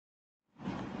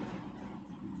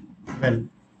Well,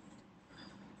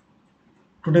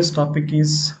 today's topic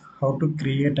is how to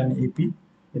create an AP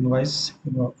invoice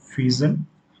in a Fusion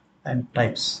and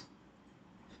types.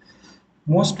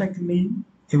 Most likely,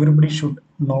 everybody should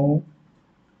know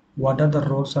what are the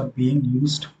roles are being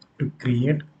used to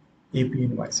create AP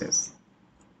invoices.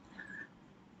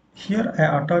 Here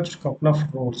I attached a couple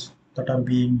of roles that are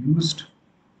being used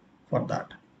for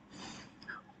that.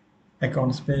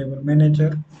 Accounts payable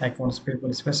manager, accounts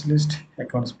payable specialist,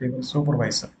 accounts payable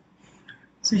supervisor.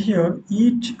 See here,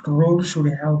 each role should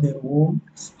have their own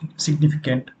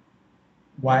significant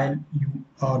while you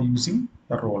are using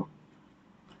the role.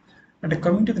 And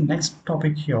coming to the next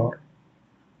topic here,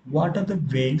 what are the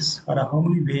ways or how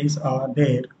many ways are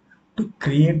there to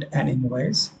create an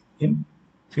invoice in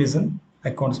Fusion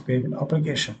accounts payable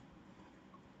application?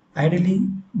 Ideally,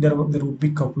 there would be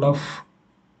a couple of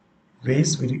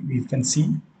ways we can see,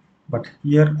 but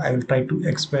here I will try to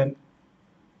explain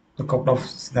the couple of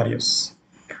scenarios.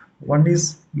 One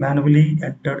is manually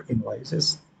entered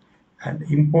invoices and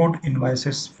import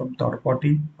invoices from third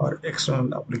party or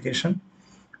external application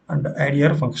and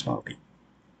IDR functionality.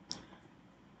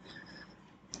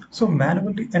 So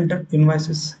manually entered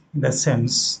invoices in the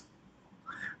sense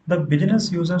the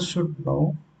business user should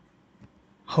know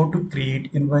how to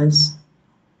create invoice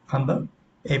on the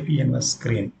AP invoice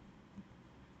screen.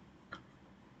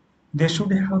 They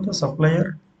should have the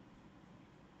supplier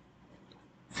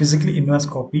physically invoice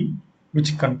copy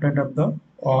which content of the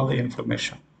all the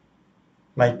information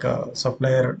like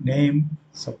supplier name,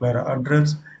 supplier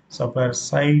address, supplier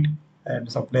site, and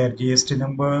supplier GST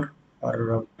number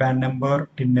or PAN number,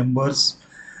 TIN numbers,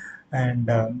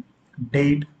 and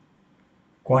date,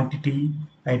 quantity,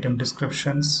 item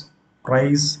descriptions,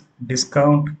 price,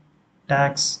 discount,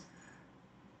 tax,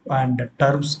 and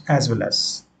terms as well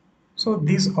as. So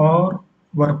these all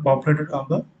were populated on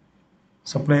the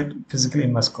supplier physical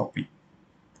invoice copy.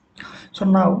 So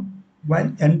now,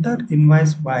 while enter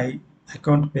invoice by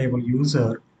account payable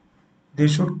user, they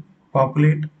should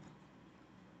populate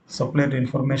supplier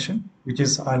information which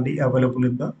is already available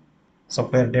in the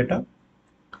supplier data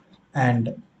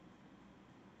and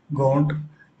go and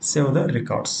save the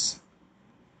records.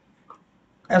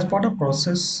 As part of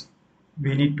process,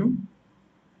 we need to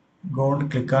go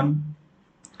and click on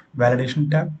validation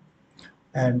tab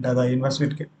and the invoice will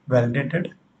get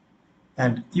validated.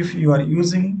 And if you are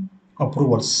using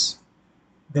approvals,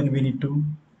 then we need to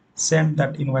send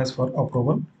that invoice for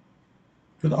approval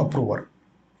to the approver.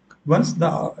 Once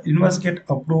the invoice get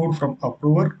approved from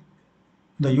approver,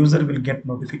 the user will get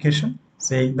notification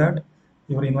saying that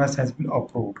your invoice has been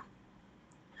approved.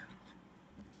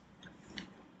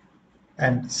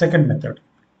 And second method,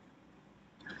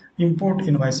 import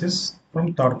invoices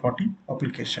from third-party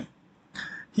application.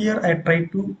 Here I try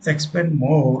to explain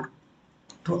more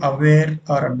to aware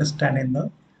or understanding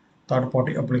the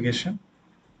third-party application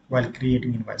while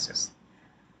creating invoices.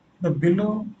 The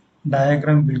below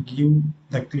diagram will give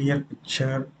the clear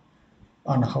picture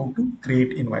on how to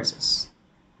create invoices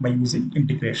by using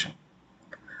integration.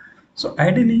 So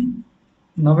ideally,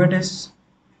 nowadays,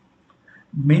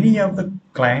 many of the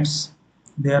clients,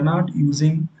 they are not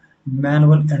using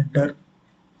manual enter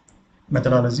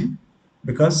methodology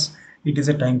because it is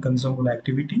a time consuming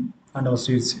activity and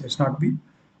also it's not be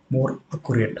more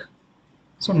accurate.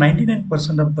 So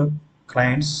 99% of the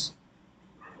clients,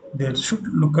 they should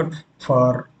look at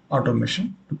for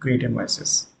automation to create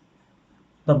invoices.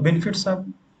 The benefits of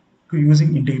to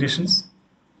using integrations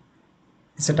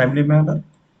is a timely manner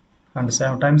and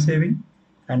save time saving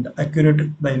and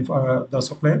accurate the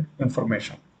supplier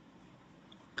information.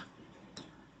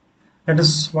 Let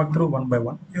us walk through one by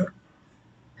one here.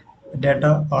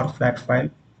 Data or flat file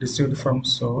received from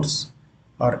source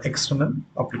or external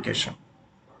application.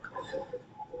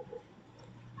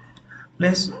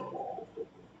 Place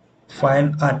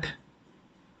file at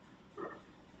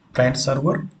client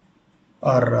server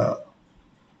or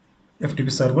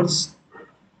FTP servers,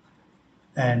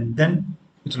 and then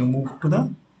it will move to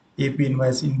the AP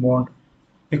invoice inbound,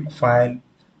 pick file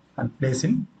and place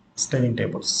in staging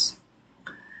tables.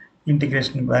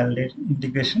 Integration,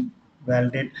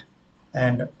 validate,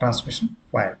 and transmission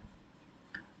file.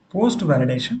 Post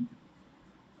validation,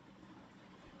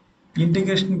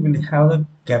 integration will have the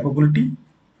capability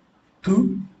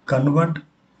to convert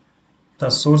the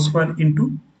source file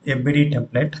into a BD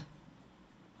template,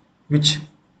 which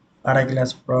Oracle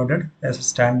has provided as a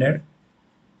standard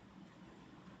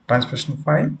transmission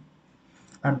file,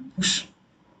 and push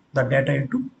the data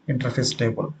into interface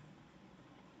table.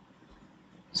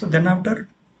 So then after,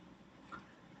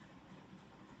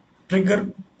 trigger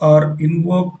or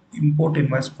invoke import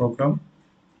invoice program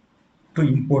to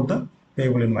import the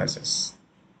payable invoices.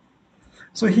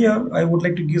 So here I would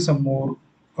like to give some more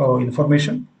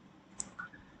information.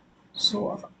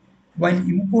 So while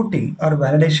importing or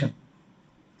validation,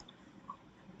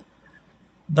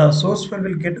 the source file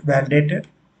will get validated,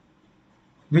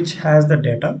 which has the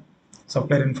data,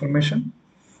 supplier information,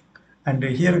 and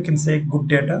here you can say good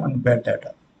data and bad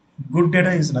data. Good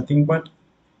data is nothing but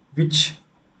which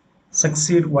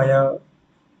succeed via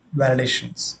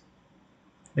validations.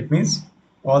 It means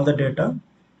all the data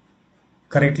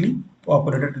correctly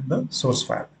operated in the source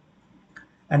file.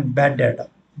 And bad data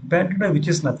which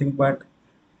is nothing but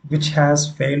which has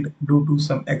failed due to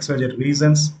some XYZ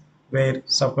reasons, where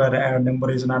supplier number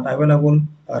is not available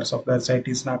or supplier site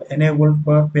is not enabled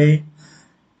for pay.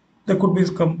 There could be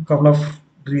some couple of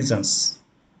reasons.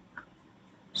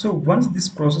 So once this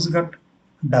process got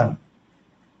done,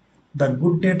 the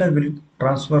good data will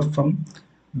transfer from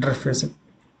interface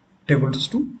tables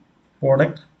to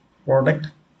product product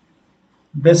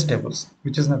best tables,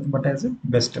 which is nothing but as a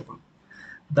best table.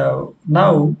 The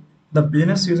now the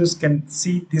business users can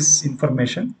see this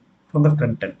information from the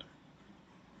front end.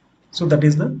 So that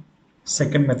is the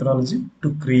second methodology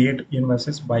to create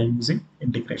invoices by using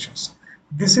integrations.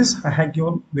 This is I have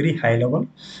given very high level,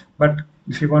 but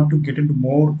if you want to get into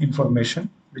more information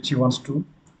which you wants to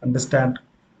understand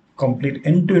complete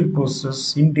end-to-end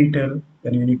process in detail,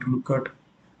 then you need to look at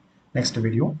next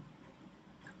video.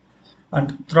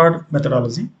 And third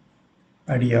methodology,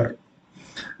 IDR.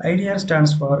 IDR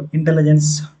stands for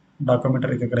Intelligence Document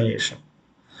Recognition.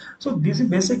 So this is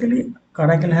basically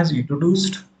Oracle has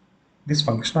introduced this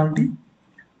functionality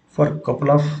for a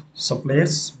couple of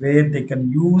suppliers where they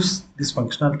can use this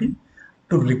functionality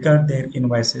to record their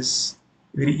invoices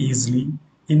very easily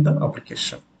in the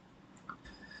application.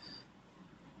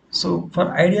 So for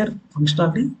IDR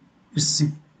functionality, it's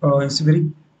a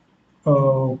very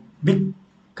big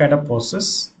kind of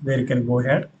process where you can go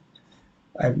ahead.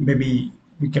 Maybe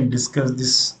we can discuss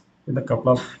this in a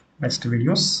couple of next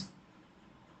videos.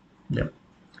 Yeah,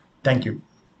 thank you.